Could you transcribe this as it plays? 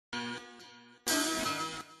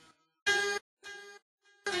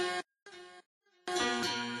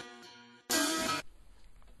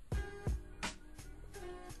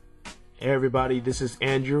Hey everybody, this is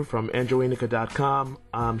Andrew from androinica.com.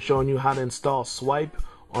 I'm showing you how to install Swype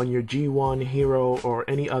on your G1, Hero, or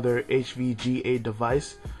any other HVGA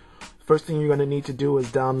device. First thing you're going to need to do is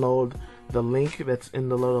download the link that's in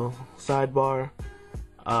the little sidebar.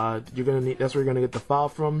 That's where you're going to get the file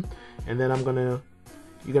from, and then you're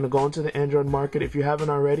going to go into the Android market if you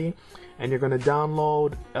haven't already, and you're going to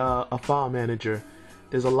download a file manager.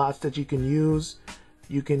 There's a lot that you can use.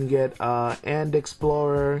 You can get And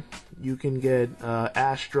Explorer, you can get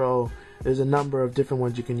Astro. There's a number of different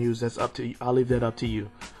ones you can use. That's up to you. I'll leave that up to you.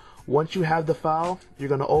 Once you have the file, you're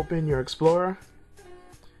going to open your Explorer,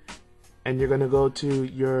 and you're going to go to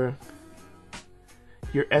your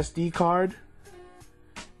SD card,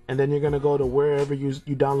 and then you're going to go to wherever you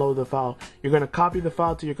download the file. You're going to copy the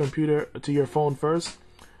file to your computer, to your phone first.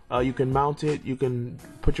 You can mount it, you can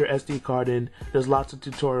put your SD card in. There's lots of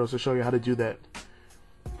tutorials to show you how to do that.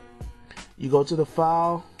 You go to the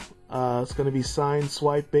file, it's going to be signed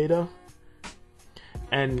Swype beta,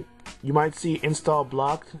 and you might see install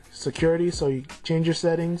blocked security, so you change your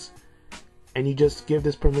settings and you just give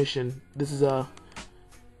this permission. This is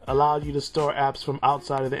allows you to store apps from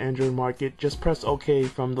outside of the Android market. Just press OK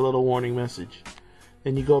from the little warning message.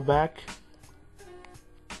 Then you go back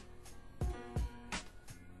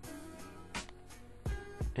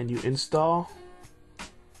and you install,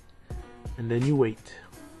 and then you wait.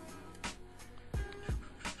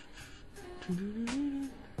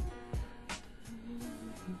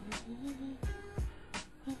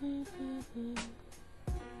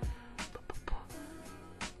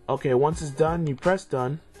 Okay, once it's done, you press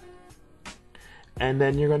done, and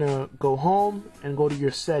then you're gonna go home and go to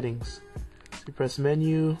your settings. So you press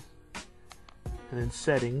menu and then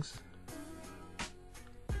settings,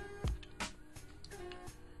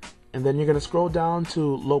 and then you're gonna scroll down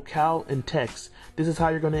to locale and text. This is how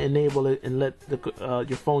you're going to enable it and let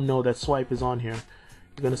your phone know that Swype is on here.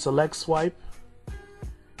 You're going to select Swype,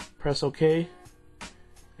 press OK,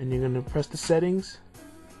 and you're going to press the settings.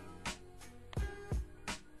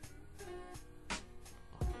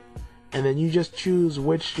 And then you just choose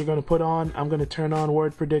which you're going to put on. I'm going to turn on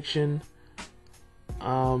word prediction.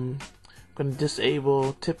 I'm going to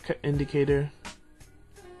disable tip indicator.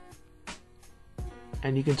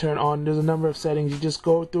 And you can turn on, there's a number of settings. You just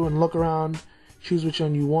go through and look around, choose which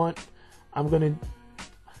one you want. I'm going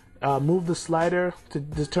to move the slider to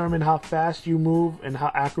determine how fast you move and how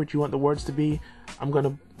accurate you want the words to be. I'm going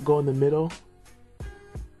to go in the middle.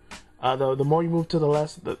 The more you move to the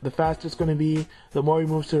left, the faster it's going to be. The more you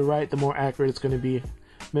move to the right, the more accurate it's going to be.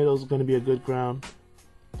 Middle is going to be a good ground.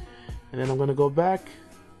 And then I'm going to go back.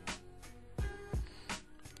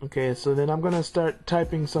 Okay, so then I'm going to start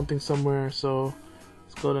typing something somewhere. So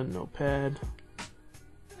let's go to Notepad.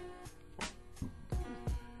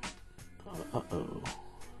 Uh-oh.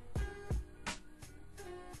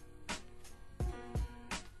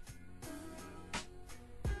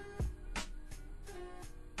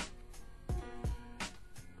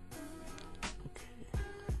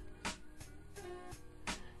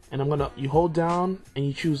 And you hold down and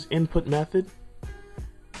you choose input method,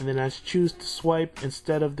 and then I choose to swipe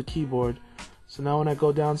instead of the keyboard. So now when I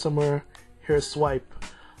go down somewhere, here's Swype.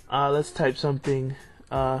 Let's type something.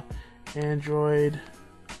 Android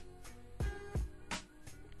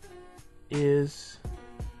is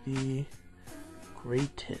the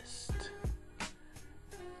greatest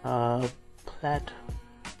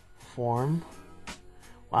platform.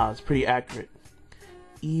 Wow, it's pretty accurate.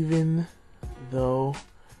 Even though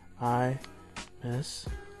I mess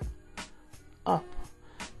up.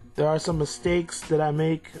 There are some mistakes that I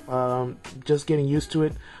make, just getting used to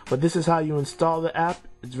it, but this is how you install the app.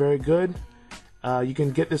 It's very good. You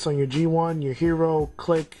can get this on your G1, your Hero,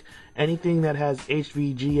 Click, anything that has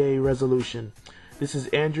HVGA resolution. This is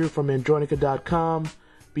Andrew from androinica.com.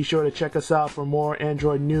 Be sure to check us out for more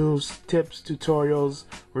Android news, tips, tutorials,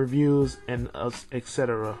 reviews, and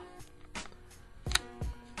etc.